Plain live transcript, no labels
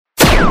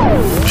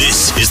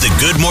This is the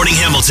Good Morning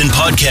Hamilton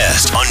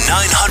podcast on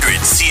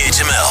 900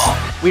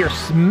 CHML. We are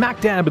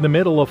smack dab in the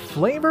middle of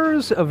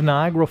Flavours of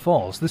Niagara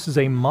Falls. This is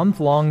a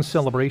month-long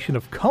celebration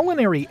of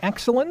culinary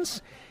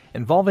excellence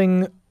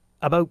involving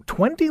about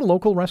 20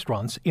 local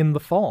restaurants in the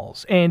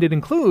Falls. And it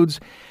includes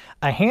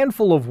a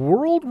handful of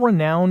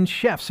world-renowned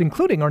chefs,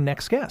 including our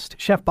next guest.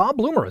 Chef Bob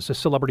Blumer is a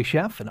celebrity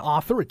chef, an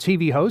author, a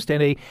TV host,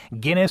 and a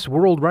Guinness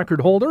World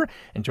Record holder,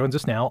 and joins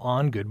us now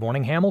on Good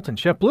Morning Hamilton.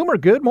 Chef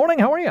Blumer, good morning.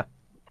 How are you?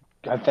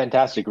 I'm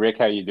fantastic, Rick.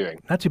 How are you doing?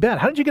 Not too bad.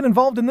 How did you get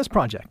involved in this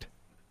project?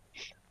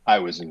 I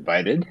was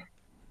invited.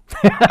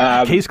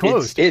 Case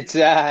closed. It's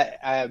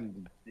a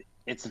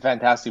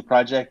fantastic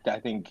project. I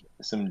think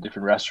some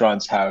different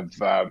restaurants have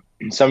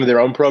some of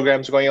their own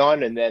programs going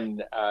on, and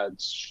then a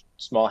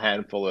small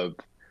handful of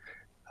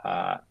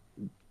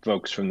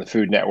folks from the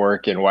Food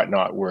Network and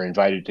whatnot were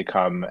invited to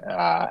come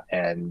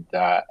and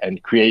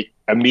create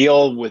a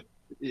meal with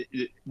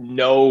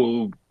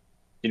no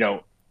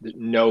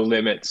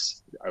limits.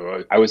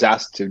 I was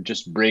asked to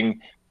just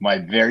bring my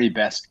very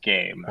best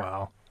game.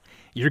 Wow.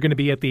 You're going to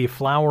be at the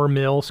Flour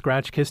Mill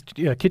Scratch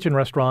Kitchen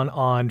restaurant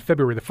on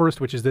February the 1st,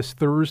 which is this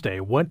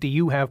Thursday. What do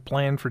you have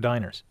planned for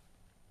diners?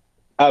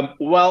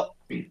 Well,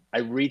 I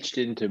reached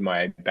into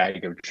my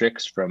bag of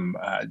tricks from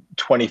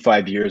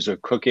 25 years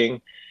of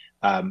cooking.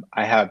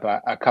 I have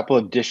a couple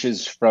of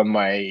dishes from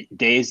my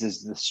days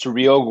as the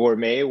surreal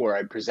gourmet, where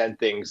I present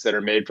things that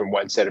are made from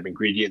one set of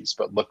ingredients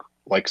but look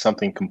like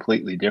something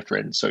completely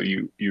different. So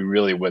you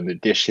really, when the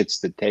dish hits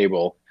the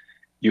table,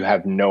 you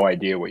have no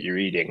idea what you're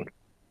eating.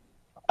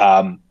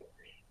 And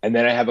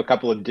then I have a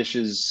couple of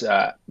dishes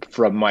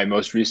from my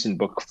most recent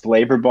book,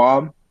 Flavor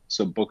Bomb.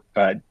 So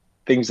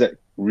things that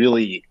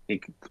really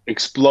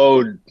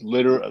explode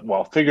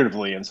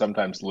figuratively and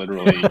sometimes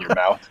literally in your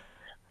mouth.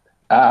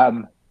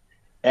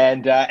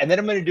 And then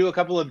I'm going to do a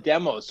couple of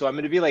demos. So I'm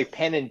going to be like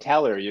Penn and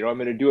Teller. I'm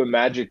going to do a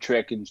magic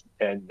trick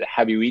and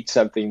have you eat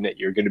something that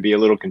you're going to be a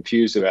little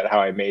confused about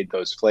how I made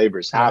those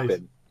flavors happen.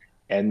 Nice.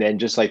 And then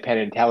just like Penn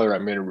and Teller,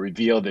 I'm going to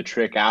reveal the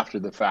trick after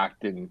the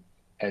fact and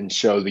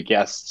show the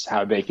guests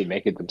how they can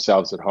make it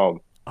themselves at home.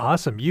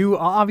 Awesome.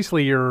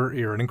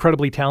 You're an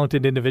incredibly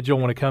talented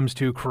individual when it comes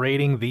to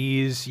creating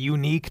these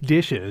unique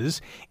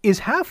dishes. Is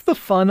half the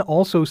fun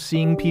also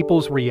seeing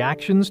people's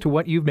reactions to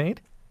what you've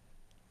made?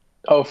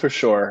 Oh, for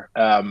sure.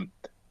 Some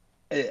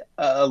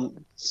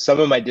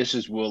of my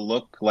dishes will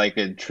look like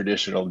a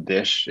traditional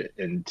dish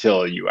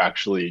until you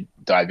actually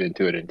dive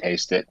into it and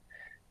taste it.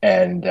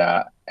 And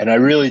I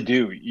really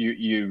do.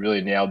 You really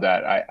nailed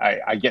that.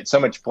 I get so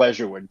much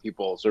pleasure when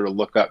people sort of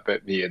look up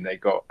at me and they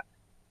go,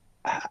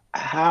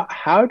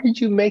 how did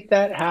you make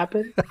that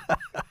happen?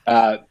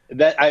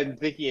 That I'm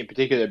thinking in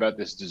particular about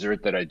this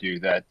dessert that I do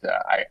that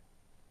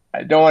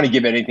I don't want to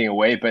give anything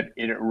away, but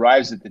it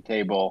arrives at the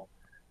table.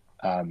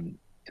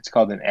 It's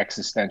called an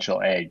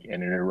existential egg,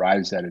 and it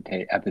arrives at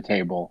the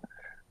table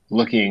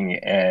looking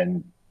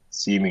and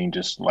seeming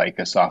just like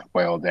a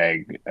soft-boiled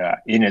egg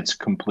in its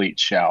complete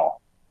shell.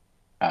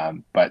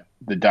 But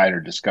the diner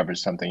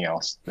discovers something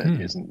else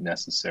that isn't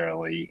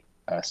necessarily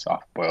a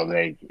soft-boiled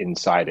egg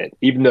inside it,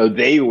 even though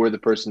they were the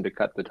person to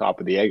cut the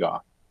top of the egg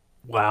off.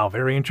 Wow,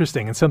 very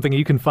interesting, and something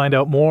you can find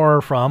out more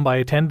from by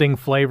attending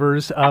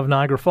Flavours of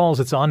Niagara Falls.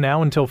 It's on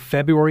now until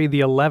February the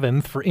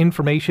 11th. For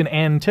information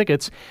and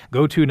tickets,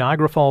 go to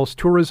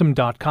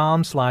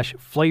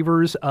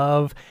niagarafallstourism.com/Flavours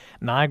of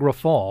Niagara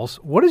Falls.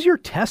 What does your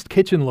test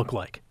kitchen look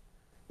like?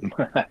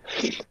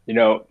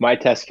 My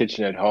test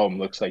kitchen at home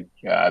looks like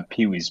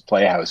Pee-wee's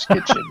Playhouse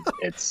kitchen.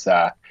 It's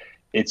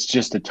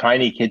just a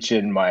tiny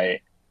kitchen. My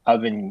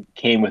oven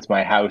came with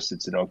my house.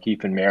 It's an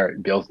O'Keefe and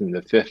Merritt built in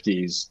the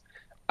 50s.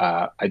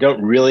 I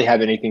don't really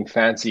have anything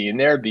fancy in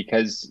there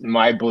because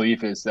my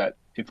belief is that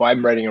if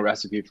I'm writing a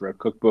recipe for a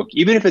cookbook,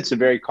 even if it's a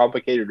very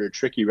complicated or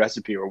tricky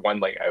recipe or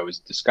one like I was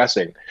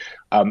discussing,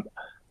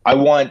 I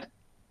want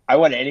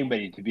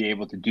anybody to be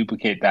able to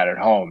duplicate that at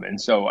home.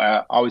 And so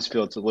I always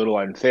feel it's a little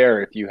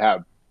unfair if you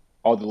have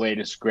all the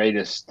latest,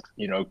 greatest,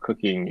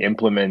 cooking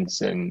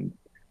implements and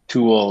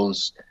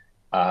tools,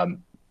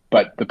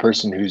 but the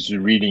person who's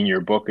reading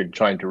your book and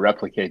trying to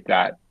replicate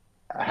that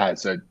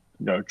has a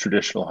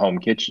traditional home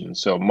kitchen.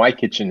 So my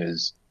kitchen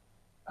is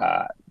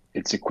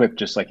it's equipped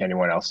just like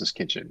anyone else's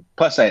kitchen.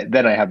 Plus, I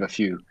have a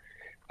few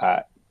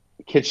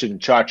kitchen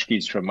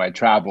tchotchkes from my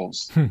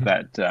travels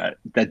that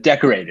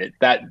decorate it.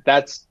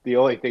 That's the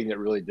only thing that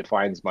really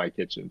defines my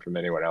kitchen from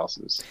anyone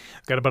else's.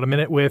 Got about a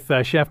minute with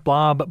Chef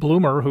Bob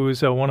Blumer,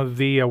 who's one of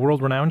the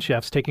world-renowned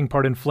chefs taking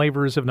part in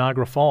Flavours of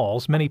Niagara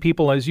Falls. Many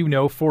people, as you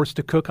know, forced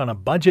to cook on a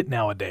budget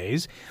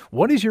nowadays.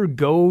 What is your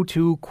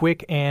go-to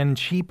quick and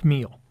cheap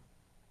meal?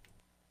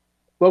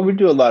 Well, we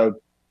do a lot of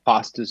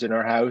pastas in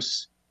our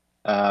house,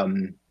 a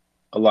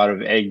lot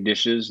of egg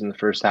dishes in the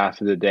first half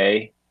of the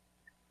day.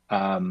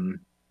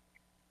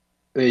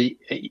 We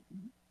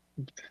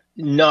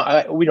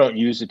don't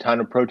use a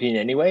ton of protein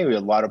anyway. We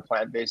have a lot of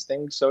plant-based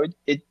things, so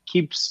it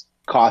keeps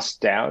costs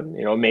down.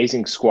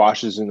 Amazing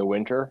squashes in the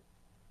winter.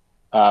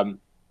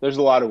 There's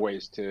a lot of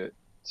ways to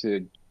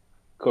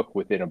cook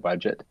within a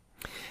budget.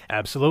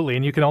 Absolutely,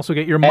 and you can also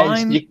get your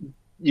mind.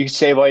 you can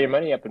save all your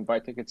money up and buy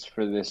tickets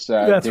for this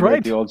That's dinner right.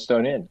 at the Old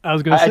Stone Inn. I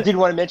was going to say. I did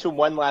want to mention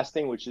one last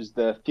thing, which is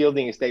the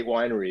Fielding Estate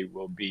Winery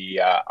will be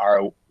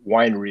our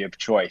winery of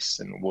choice,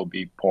 and we'll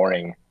be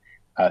pouring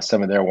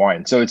some of their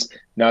wine. So it's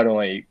not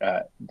only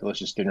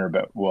delicious dinner,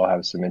 but we'll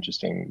have some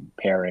interesting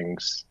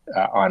pairings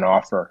on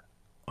offer.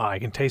 I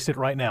can taste it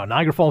right now.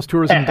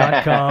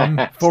 NiagaraFallsTourism.com /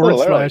 That,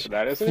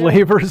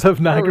 Flavors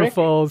of Niagara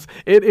Falls.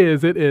 It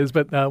is,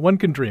 but one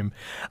can dream.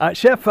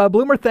 Chef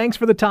Blumer, thanks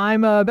for the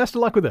time. Best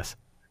of luck with this.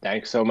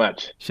 Thanks so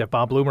much. Chef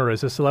Bob Blumer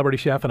is a celebrity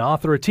chef and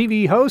author, a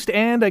TV host,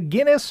 and a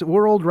Guinness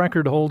World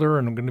Record holder,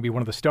 and going to be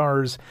one of the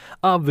stars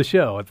of the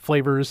show at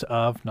Flavours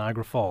of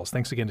Niagara Falls.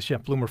 Thanks again to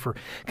Chef Blumer for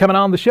coming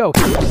on the show.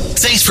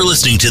 Thanks for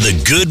listening to the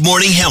Good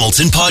Morning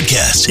Hamilton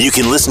podcast. You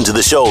can listen to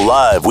the show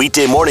live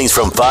weekday mornings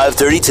from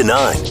 5:30 to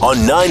 9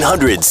 on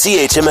 900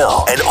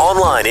 CHML and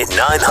online at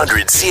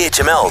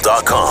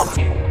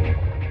 900CHML.com.